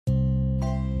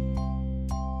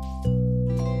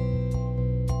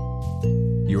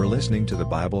listening to the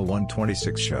Bible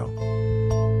 126 show.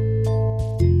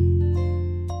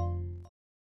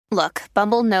 Look,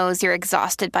 Bumble knows you're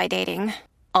exhausted by dating.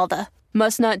 All the,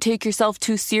 must not take yourself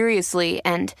too seriously,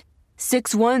 and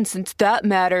 6'1" since that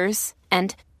matters,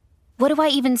 and what do I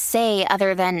even say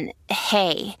other than,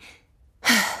 hey?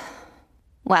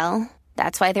 Well,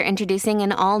 that's why they're introducing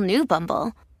an all-new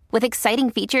Bumble, with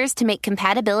exciting features to make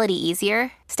compatibility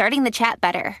easier, starting the chat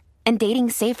better, and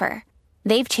dating safer.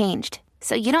 They've changed,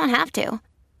 so you don't have to.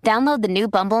 Download the new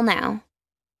Bumble now.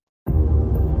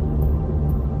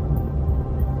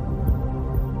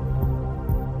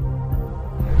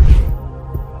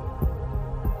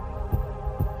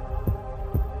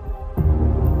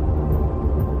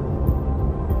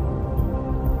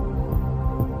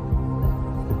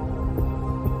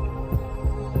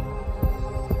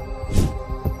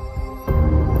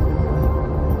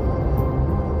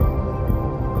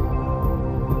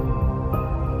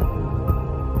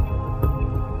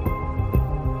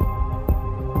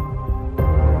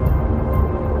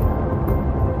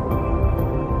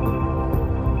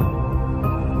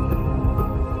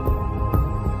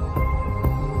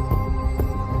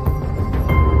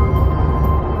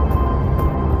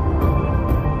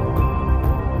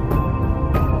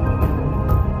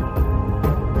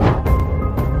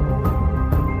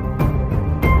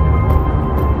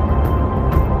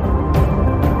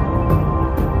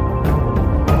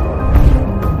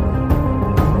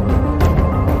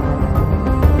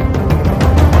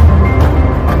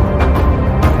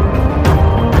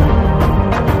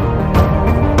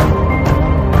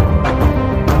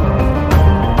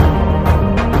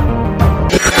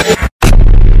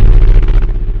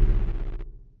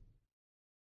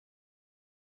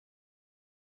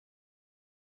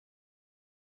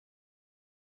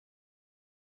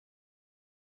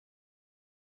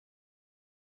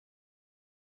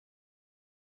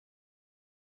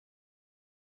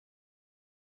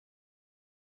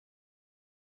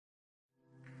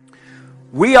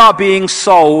 We are being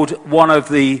sold one of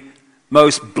the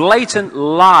most blatant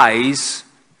lies,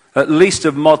 at least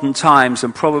of modern times,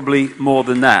 and probably more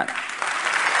than that.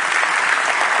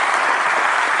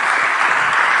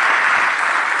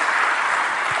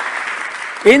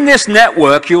 In this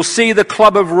network, you'll see the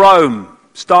Club of Rome,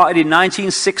 started in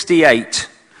 1968.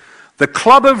 The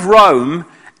Club of Rome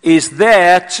is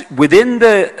there within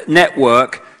the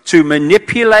network to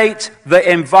manipulate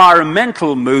the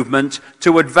environmental movement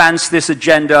to advance this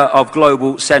agenda of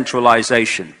global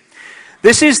centralization.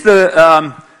 This is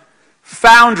the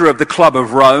founder of the Club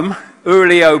of Rome,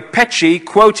 Giulio Pesce,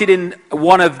 quoted in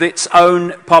one of its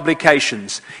own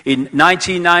publications in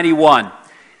 1991.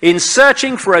 In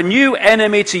searching for a new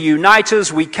enemy to unite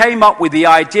us, we came up with the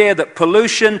idea that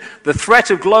pollution, the threat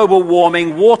of global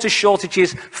warming, water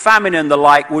shortages, famine and the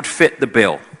like would fit the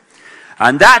bill.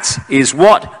 And that is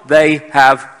what they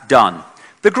have done.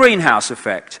 The greenhouse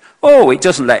effect. Oh, it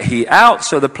doesn't let heat out,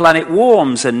 so the planet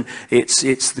warms, and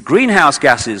it's the greenhouse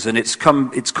gases, and it's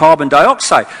carbon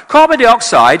dioxide. Carbon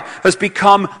dioxide has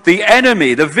become the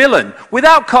enemy, the villain.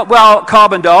 Without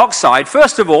carbon dioxide,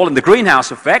 first of all, in the greenhouse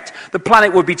effect, the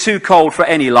planet would be too cold for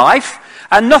any life,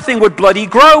 and nothing would bloody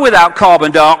grow without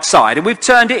carbon dioxide, and we've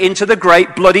turned it into the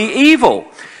great bloody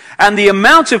evil. And the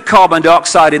amount of carbon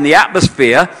dioxide in the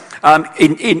atmosphere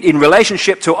in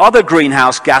relationship to other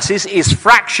greenhouse gases is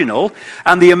fractional,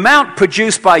 and the amount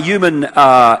produced by human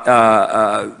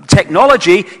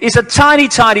technology is a tiny,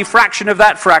 tiny fraction of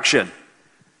that fraction.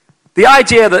 The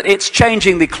idea that it's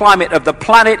changing the climate of the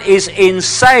planet is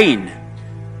insane.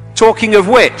 Talking of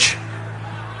which,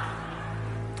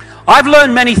 I've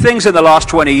learned many things in the last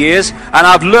 20 years, and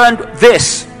I've learned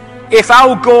this. If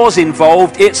Al Gore's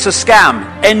involved, it's a scam.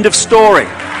 End of story.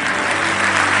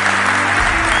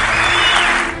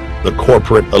 The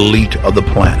corporate elite of the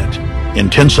planet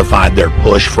intensified their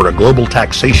push for a global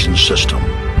taxation system.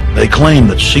 They claim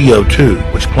that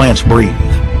CO2, which plants breathe,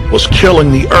 was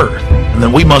killing the earth, and that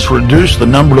we must reduce the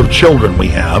number of children we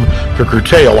have to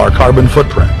curtail our carbon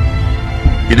footprint.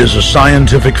 It is a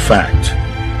scientific fact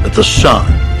that the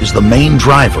sun is the main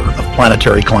driver of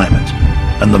planetary climate,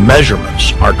 and the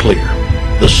measurements are clear.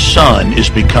 The sun is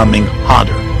becoming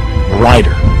hotter,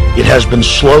 brighter. It has been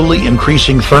slowly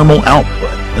increasing thermal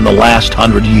output in the last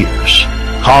 100 years,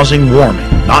 causing warming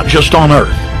not just on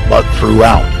Earth, but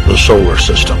throughout the solar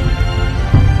system.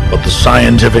 But the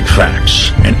scientific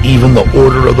facts and even the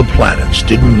order of the planets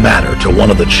didn't matter to one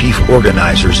of the chief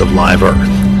organizers of Live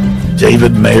Earth,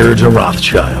 David Mayer de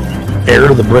Rothschild, heir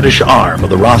to the British arm of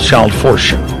the Rothschild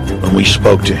fortune, when we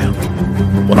spoke to him.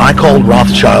 When I called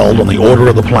Rothschild on the order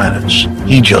of the planets,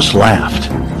 he just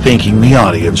laughed, thinking the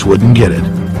audience wouldn't get it.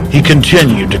 He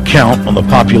continued to count on the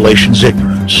population's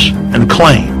ignorance evidence and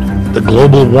claimed the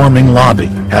global warming lobby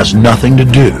has nothing to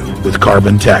do with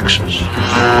carbon taxes.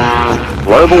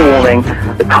 Global warming,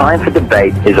 the time for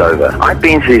debate is over. I've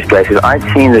been to these places. I've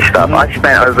seen this stuff. I've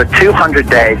spent over 200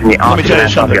 days in the Arctic and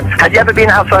Antarctica. Have you ever been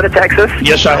outside of Texas?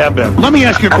 Yes, I have been. Let me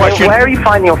ask you a question. Where are you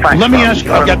finding your facts Let me from? ask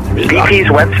you. I've got BP's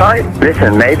website?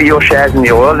 Listen, maybe your shares in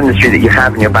the oil industry that you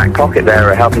have in your back pocket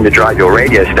there are helping to drive your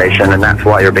radio station, and that's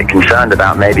why you're a bit concerned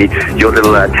about maybe your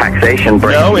little taxation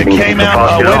break. No, it came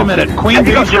out. Wait a minute. Queen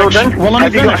Bee's children. Well,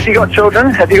 let me finish. Have you got children?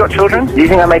 Have you got children? Do you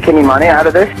think I make any money out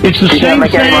of this? It's the same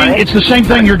thing. It's the same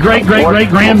thing your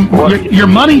your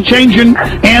money-changing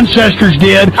ancestors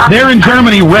did. They're in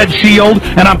Germany, Red Shield,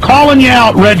 and I'm calling you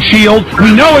out, Red Shield.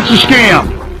 We know it's a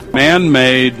scam.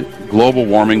 Man-made global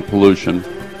warming pollution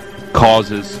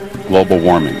causes global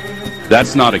warming.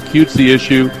 That's not a cutesy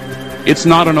issue. It's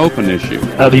not an open issue.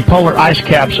 The polar ice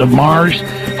caps of Mars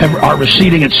are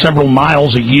receding at several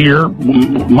miles a year,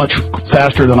 much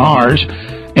faster than ours.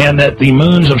 And that the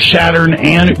moons of Saturn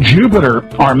and Jupiter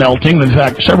are melting. In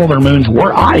fact, several of their moons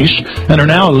were ice and are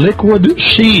now liquid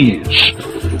seas.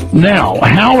 Now,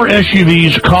 how are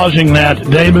SUVs causing that,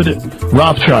 David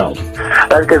Rothschild?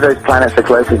 That's because those planets are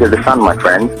closer to the sun, my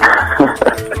friend.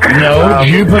 No,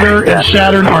 Jupiter and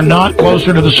Saturn are not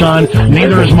closer to the sun.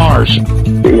 Neither is Mars.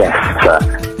 Yes, sir.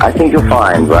 I think you'll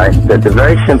find, right, that the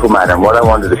very simple matter, and what I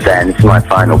wanted to say, and this is my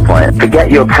final point,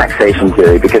 forget your taxation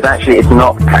theory, because actually it's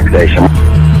not taxation.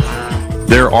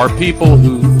 There are people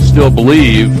who still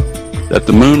believe that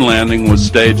the moon landing was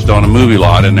staged on a movie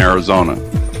lot in Arizona.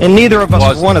 And neither of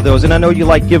us is one of those, and I know you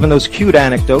like giving those cute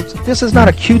anecdotes. This is not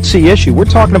a cutesy issue. We're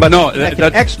talking about that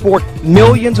can export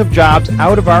millions of jobs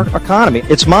out of our economy.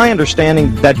 It's my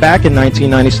understanding that back in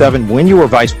 1997, when you were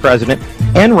vice president,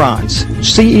 Enron's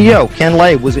CEO, Ken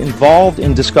Lay, was involved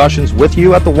in discussions with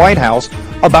you at the White House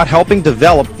about helping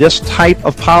develop this type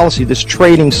of policy, this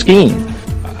trading scheme.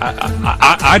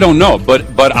 I don't know, but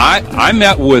I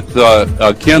met with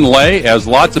Ken Lay, as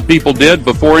lots of people did,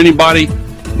 before anybody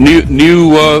knew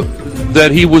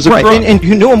that he was a crook. Right, and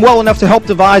you knew him well enough to help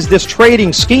devise this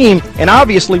trading scheme, and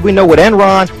obviously we know what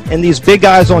Enron and these big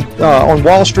guys on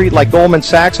Wall Street like Goldman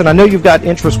Sachs, and I know you've got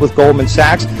interest with Goldman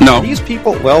Sachs. No. These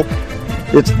people, well,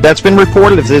 that's been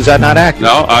reported. Is that not accurate?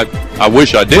 No, I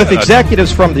wish I did. With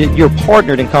executives from you're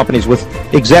partnered in companies with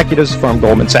executives from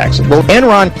Goldman Sachs. Well,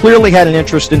 Enron clearly had an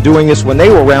interest in doing this when they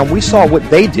were around. We saw what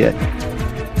they did.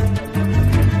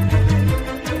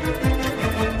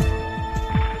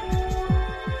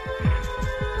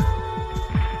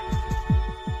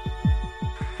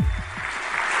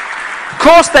 Of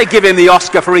course they give him the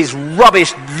Oscar for his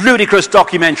rubbish, ludicrous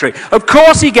documentary. Of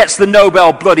course he gets the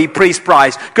Nobel bloody Peace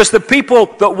Prize, because the people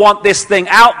that want this thing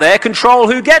out there control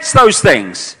who gets those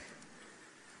things.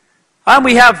 And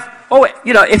we have,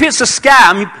 if it's a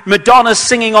scam, Madonna's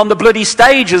singing on the bloody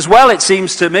stage as well, it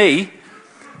seems to me.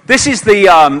 This is the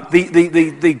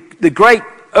great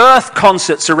Earth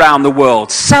concerts around the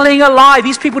world, selling alive.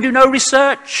 These people do no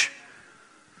research.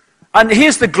 And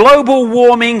here's the global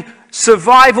warming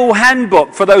survival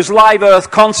handbook for those live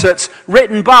Earth concerts,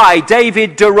 written by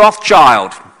David de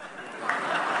Rothschild.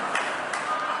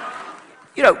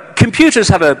 Computers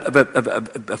have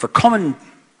a common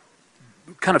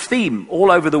kind of theme all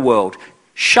over the world.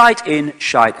 Shite in,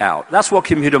 shite out. That's what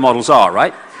computer models are,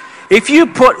 right? If you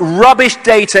put rubbish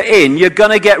data in, you're going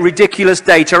to get ridiculous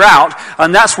data out,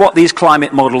 and that's what these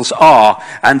climate models are.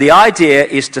 And the idea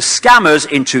is to scam us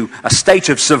into a state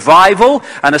of survival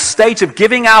and a state of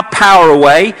giving our power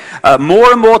away,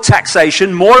 more and more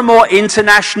taxation, more and more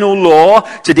international law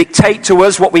to dictate to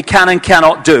us what we can and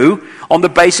cannot do on the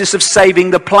basis of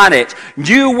saving the planet.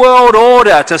 New world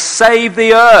order to save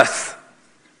the Earth.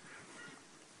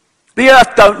 The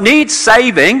Earth don't need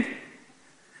saving.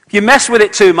 If you mess with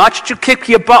it too much, you'll kick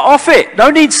your butt off it. No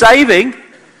need saving.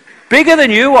 Bigger than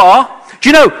you are. Do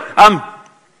you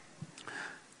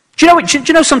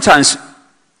know sometimes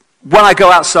when I go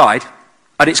outside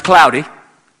and it's cloudy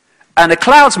and the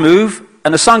clouds move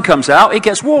and the sun comes out, it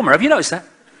gets warmer. Have you noticed that?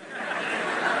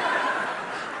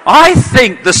 I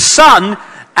think the sun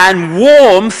and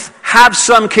warmth have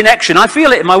some connection. I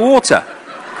feel it in my water.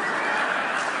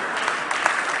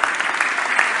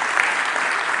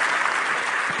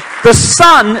 The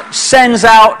sun sends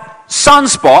out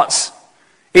sunspots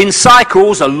in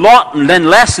cycles, a lot and then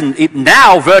less, and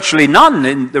now virtually none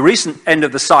in the recent end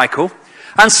of the cycle.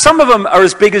 And some of them are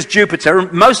as big as Jupiter,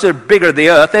 and most are bigger than the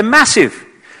Earth. They're massive.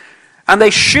 And they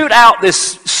shoot out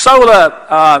this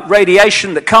solar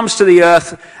radiation that comes to the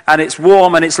Earth, and it's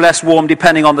warm and it's less warm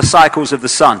depending on the cycles of the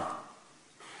sun.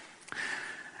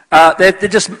 They're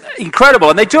just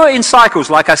incredible. And they do it in cycles,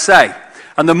 like I say.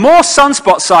 And the more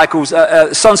sunspots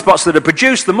that are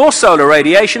produced, the more solar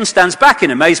radiation stands back in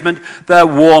amazement, the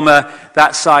warmer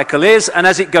that cycle is. And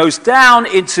as it goes down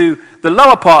into the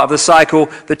lower part of the cycle,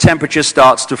 the temperature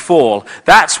starts to fall.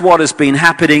 That's what has been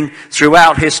happening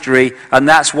throughout history, and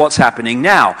that's what's happening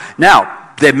now. Now,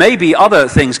 there may be other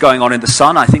things going on in the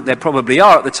sun. I think there probably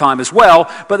are at the time as well,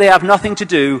 but they have nothing to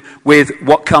do with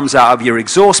what comes out of your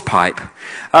exhaust pipe.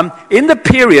 In the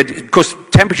period, because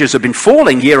temperatures have been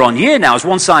falling year on year now, as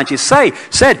one scientist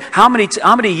said, how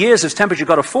many years has temperature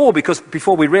got to fall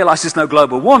before we realize there's no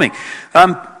global warming?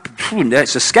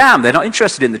 It's a scam. They're not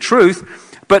interested in the truth.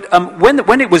 But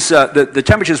when it was the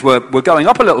temperatures were going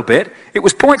up a little bit, it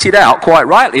was pointed out quite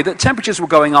rightly that temperatures were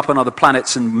going up on other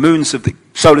planets and moons of the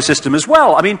solar system as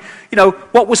well. I mean,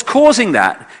 what was causing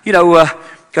that?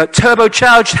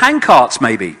 Turbocharged handcarts,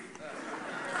 maybe.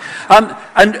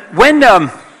 And when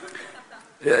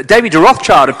David de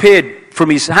Rothschild appeared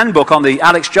from his handbook on the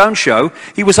Alex Jones show,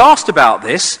 he was asked about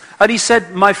this, and he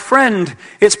said, "My friend,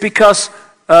 it's because..."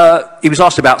 He was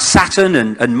asked about Saturn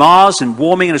and Mars and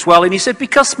warming as well, and he said,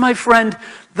 "Because, my friend,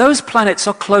 those planets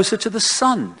are closer to the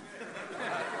sun."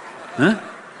 Huh?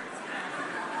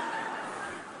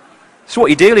 That's what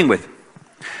you're dealing with.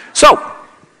 So,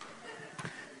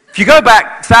 if you go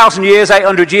back 1,000 years,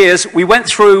 800 years, we went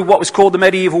through what was called the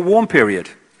medieval warm period,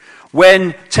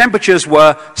 when temperatures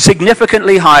were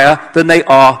significantly higher than they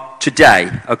are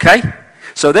today, okay?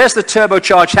 So there's the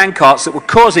turbocharged handcarts that were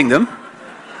causing them.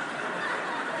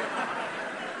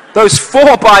 Those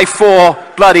 4x4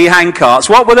 bloody handcarts,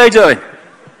 what were they doing?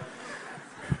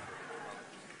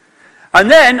 And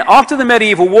then, after the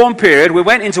medieval warm period, we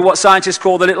went into what scientists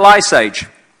call the Little Ice Age.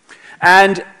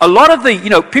 And a lot of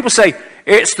people say,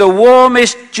 it's the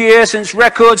warmest year since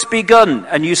records begun.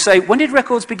 And you say, when did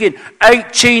records begin?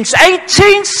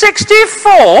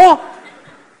 1864?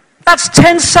 That's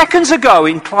 10 seconds ago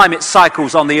in climate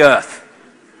cycles on the Earth.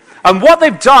 And what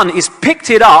they've done is picked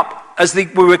it up as we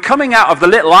were coming out of the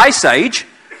Little Ice Age,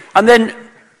 and then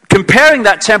comparing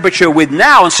that temperature with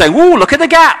now and saying, "Ooh, look at the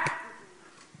gap."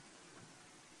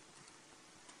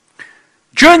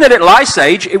 During the Little Ice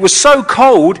Age, it was so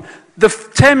cold, the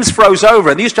Thames froze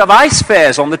over, and they used to have ice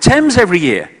fairs on the Thames every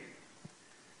year.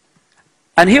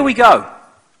 And here we go.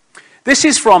 This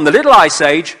is from the Little Ice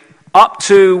Age up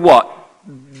to what?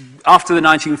 After the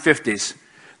 1950s.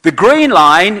 The green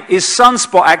line is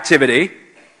sunspot activity.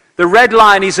 The red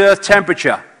line is Earth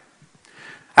temperature.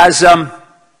 As Al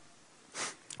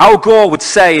Gore would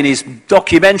say in his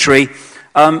documentary,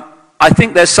 I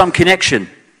think there's some connection.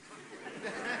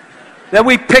 Then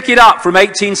we pick it up from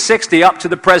 1860 up to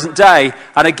the present day,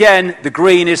 and again, the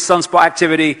green is sunspot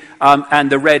activity,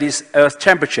 and the red is Earth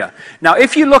temperature. Now,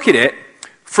 if you look at it,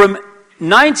 from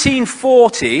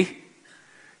 1940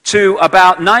 to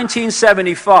about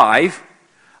 1975,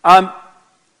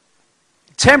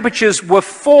 temperatures were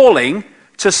falling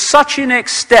to such an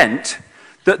extent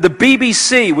that the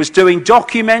BBC was doing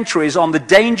documentaries on the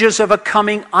dangers of a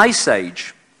coming ice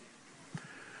age.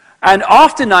 And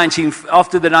after the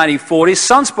 1940s,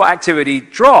 sunspot activity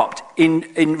dropped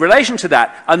in relation to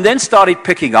that, and then started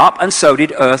picking up, and so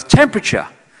did Earth temperature.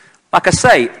 Like I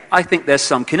say, I think there's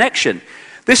some connection.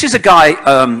 This is a guy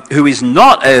who is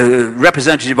not a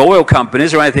representative of oil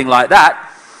companies or anything like that.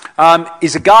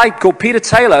 Is a guy called Peter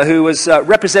Taylor, who was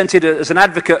represented as an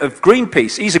advocate of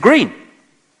Greenpeace. He's a green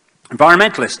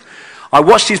environmentalist. I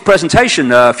watched his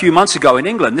presentation a few months ago in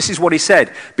England. This is what he said.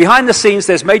 "Behind the scenes,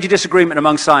 there's major disagreement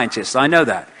among scientists. I know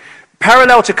that.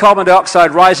 Parallel to carbon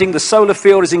dioxide rising, the solar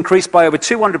field has increased by over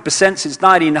 200% since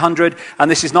 1900, and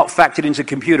this is not factored into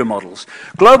computer models.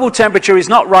 Global temperature is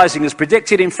not rising as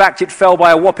predicted. In fact, it fell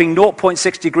by a whopping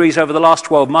 0.6 degrees over the last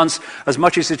 12 months, as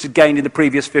much as it had gained in the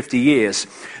previous 50 years.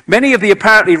 Many of the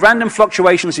apparently random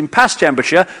fluctuations in past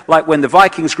temperature, like when the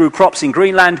Vikings grew crops in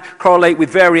Greenland, correlate with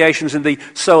variations in the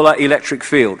solar electric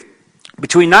field.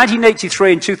 Between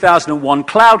 1983 and 2001,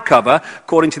 cloud cover,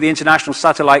 according to the International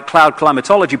Satellite Cloud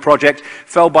Climatology Project,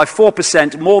 fell by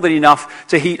 4%, more than enough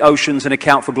to heat oceans and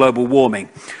account for global warming.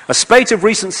 A spate of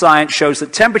recent science shows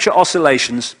that temperature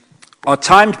oscillations are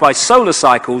timed by solar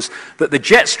cycles, that the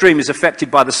jet stream is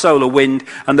affected by the solar wind,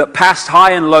 and that past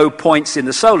high and low points in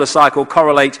the solar cycle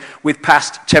correlate with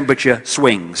past temperature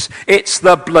swings. It's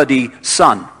the bloody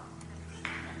sun.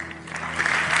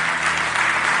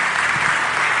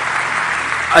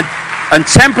 And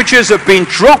temperatures have been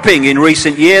dropping in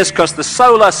recent years because the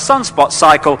solar sunspot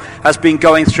cycle has been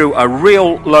going through a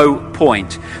real low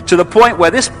point, to the point where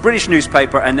this British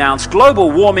newspaper announced global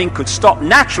warming could stop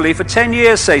naturally for 10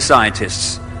 years, say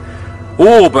scientists.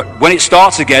 Oh, but when it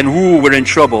starts again, ooh, we're in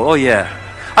trouble. Oh, yeah.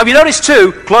 Have you noticed,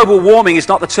 too, global warming is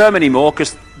not the term anymore,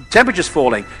 because Temperature's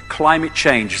falling. Climate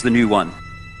change is the new one.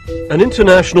 An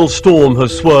international storm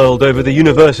has swirled over the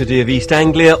University of East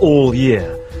Anglia all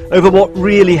year, over what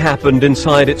really happened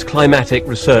inside its climatic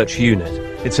research unit.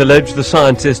 It's alleged the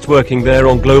scientists working there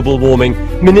on global warming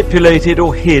manipulated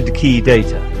or hid key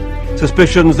data.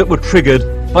 Suspicions that were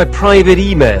triggered by private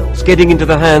emails getting into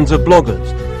the hands of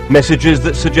bloggers, messages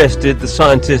that suggested the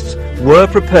scientists were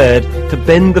prepared to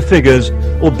bend the figures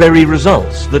or bury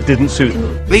results that didn't suit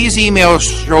them. These emails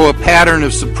show a pattern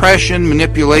of suppression,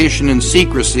 manipulation, and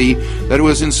secrecy that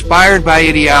was inspired by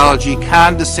ideology,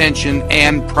 condescension,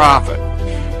 and profit.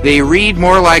 They read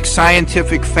more like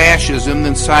scientific fascism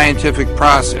than scientific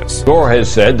process. Gore has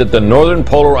said that the northern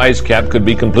polar ice cap could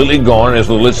be completely gone in as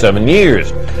little as 7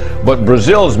 years. But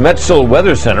Brazil's Metsul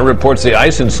Weather Center reports the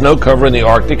ice and snow cover in the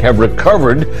Arctic have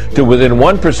recovered to within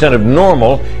 1% of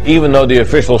normal, even though the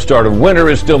official start of winter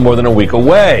is still more than a week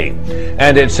away.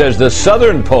 And it says the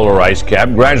southern polar ice cap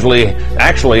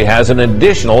actually has an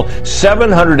additional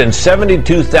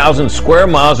 772,000 square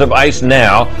miles of ice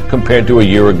now compared to a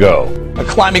year ago. A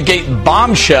ClimateGate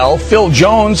bombshell. Phil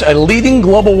Jones, a leading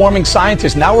global warming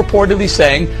scientist, now reportedly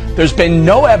saying there's been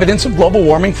no evidence of global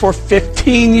warming for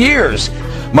 15 years.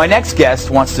 My next guest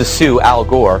wants to sue Al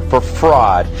Gore for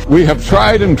fraud. We have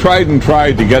tried and tried and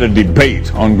tried to get a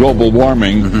debate on global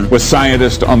warming with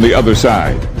scientists on the other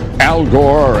side. Al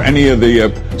Gore or any of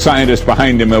the scientists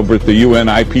behind him over at the UN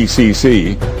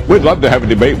IPCC, we'd love to have a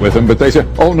debate with them, but they say,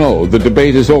 oh no, the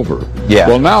debate is over. Yeah.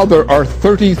 Well, now there are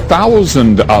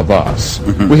 30,000 of us.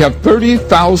 We have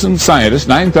 30,000 scientists,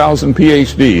 9,000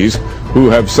 PhDs, who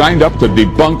have signed up to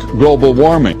debunk global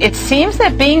warming. It seems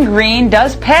that being green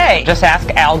does pay. Just ask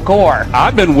Al Gore.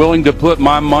 I've been willing to put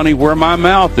my money where my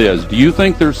mouth is. Do you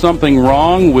think there's something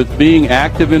wrong with being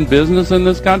active in business in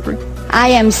this country? I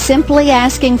am simply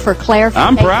asking for clarification.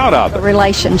 I'm proud of it. The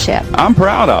relationship. I'm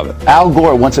proud of it. Al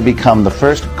Gore wants to become the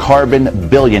first carbon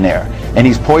billionaire, and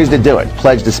he's poised to do it.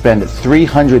 Pledged to spend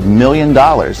 $300 million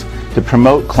to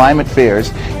promote climate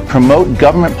fears, promote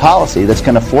government policy that's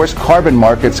going to force carbon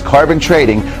markets, carbon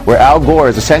trading, where Al Gore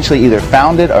is essentially either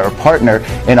founded or a partner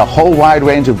in a whole wide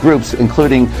range of groups,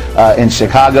 including in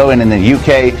Chicago and in the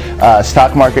UK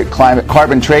stock market climate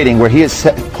carbon trading, where he is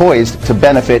poised to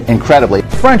benefit incredibly.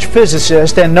 French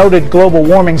physicist and noted global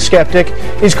warming skeptic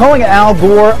is calling Al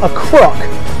Gore a crook.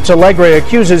 Allegre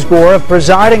accuses Gore of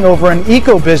presiding over an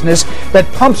eco-business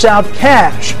that pumps out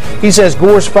cash. He says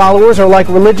Gore's followers are like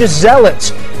religious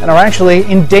zealots and are actually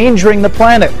endangering the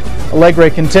planet. Allegre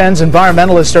contends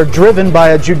environmentalists are driven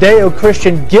by a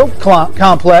Judeo-Christian guilt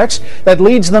complex that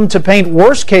leads them to paint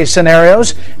worst-case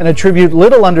scenarios and attribute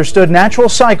little understood natural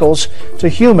cycles to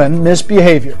human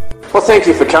misbehavior. Well, thank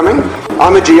you for coming.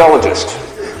 I'm a geologist.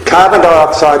 Carbon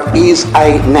dioxide is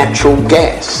a natural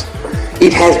gas.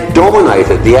 It has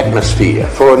dominated the atmosphere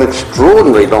for an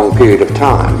extraordinarily long period of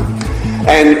time,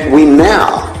 and we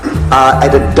now are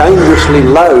at a dangerously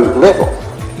low level.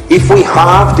 If we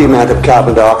halved the amount of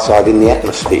carbon dioxide in the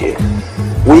atmosphere,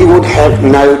 we would have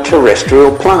no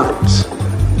terrestrial plants.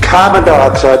 Carbon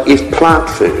dioxide is plant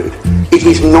food. It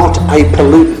is not a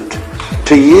pollutant.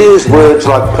 To use words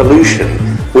like pollution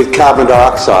with carbon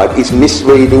dioxide is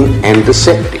misleading and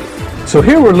deceptive. So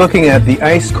here we're looking at the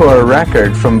ice core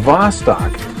record from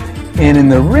Vostok, and in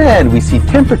the red we see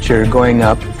temperature going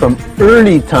up from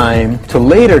early time to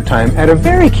later time at a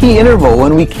very key interval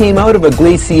when we came out of a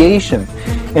glaciation.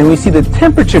 And we see the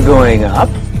temperature going up,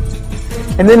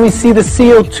 and then we see the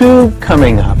CO2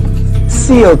 coming up.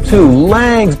 CO2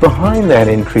 lags behind that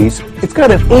increase. It's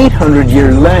got an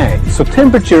 800-year lag, so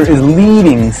temperature is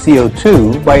leading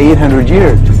CO2 by 800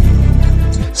 years.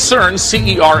 CERN,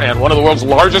 C-E-R-N, one of the world's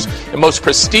largest and most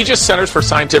prestigious centers for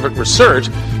scientific research,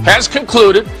 has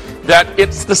concluded that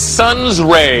it's the sun's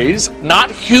rays,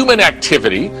 not human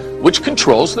activity, which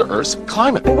controls the Earth's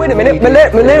climate. Wait a minute,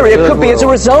 malaria could be as a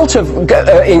result of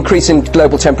increase in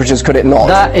global temperatures, could it not?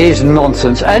 That is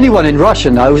nonsense. Anyone in Russia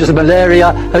knows that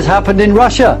malaria has happened in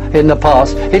Russia in the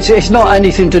past. It's not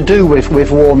anything to do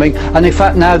with warming, and in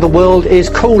fact now the world is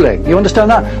cooling. You understand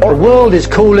that? The world is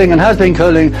cooling and has been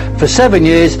cooling for 7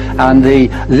 years, and the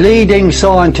leading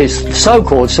scientists,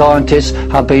 so-called scientists,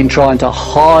 have been trying to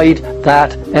hide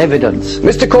that evidence.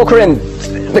 Mr. Corcoran,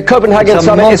 the Copenhagen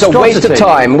Summit is a waste of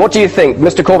time. What do you think?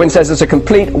 Mr. Corbyn says it's a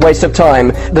complete waste of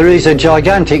time. There is a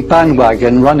gigantic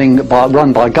bandwagon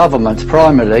run by governments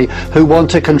primarily who want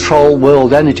to control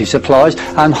world energy supplies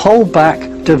and hold back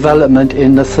development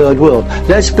in the third world.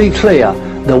 Let's be clear,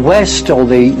 the West or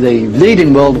the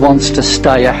leading world wants to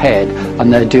stay ahead,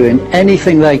 and they're doing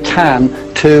anything they can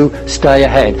to stay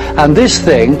ahead. And this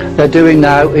thing they're doing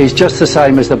now is just the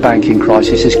same as the banking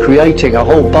crisis, is creating a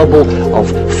whole bubble of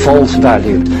false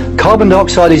value. Carbon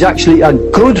dioxide is actually a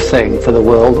good thing for the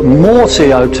world. More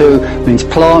CO2 means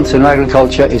plants and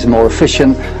agriculture is more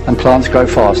efficient and plants grow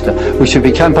faster. We should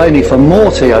be campaigning for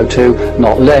more CO2,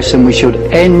 not less, and we should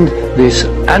end this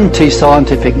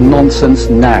anti-scientific nonsense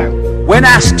now. When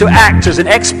asked to act as an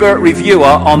expert reviewer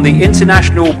on the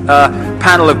International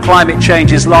Panel of Climate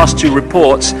Change's last two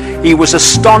reports, he was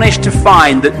astonished to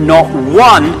find that not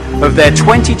one of their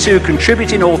 22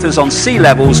 contributing authors on sea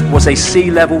levels was a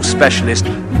sea level specialist.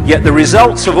 Yet the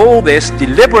results of all this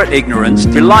deliberate ignorance,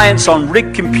 reliance on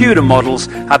rigged computer models,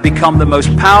 have become the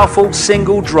most powerful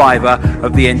single driver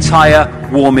of the entire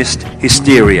warmist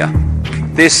hysteria.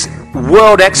 This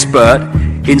world expert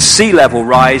in sea level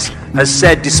rise has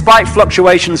said despite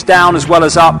fluctuations down as well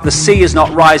as up, the sea is not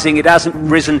rising. It hasn't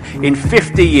risen in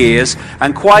 50 years.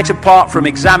 And quite apart from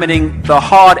examining the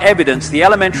hard evidence, the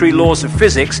elementary laws of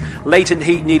physics, latent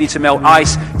heat needed to melt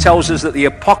ice, tells us that the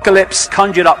apocalypse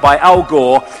conjured up by Al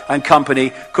Gore and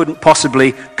company couldn't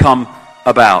possibly come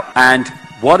about. And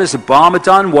what has Obama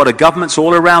done? What are governments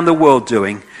all around the world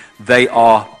doing? They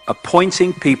are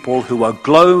appointing people who are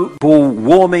global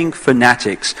warming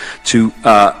fanatics to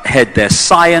head their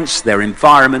science, their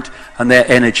environment, and their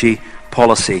energy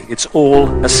policy. It's all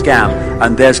a scam,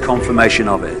 and there's confirmation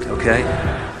of it, okay?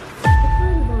 The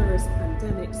coronavirus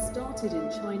pandemic started in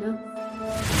China.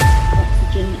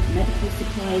 Oxygen, medical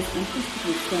supplies, and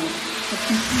hospital staff have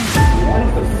continued. One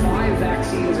of the 5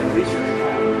 vaccines in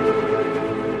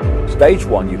research. Stage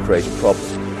 1, you create a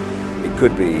problem. It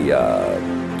could be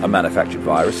a manufactured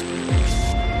virus.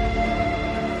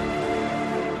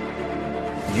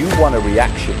 You want a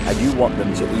reaction, and you want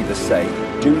them to either say,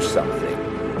 do something,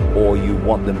 or you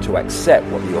want them to accept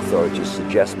what the authorities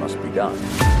suggest must be done.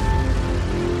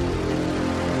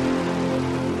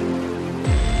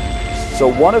 So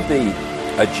one of the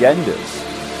agendas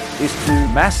is to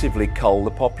massively cull the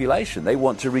population. They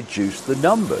want to reduce the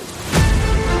numbers.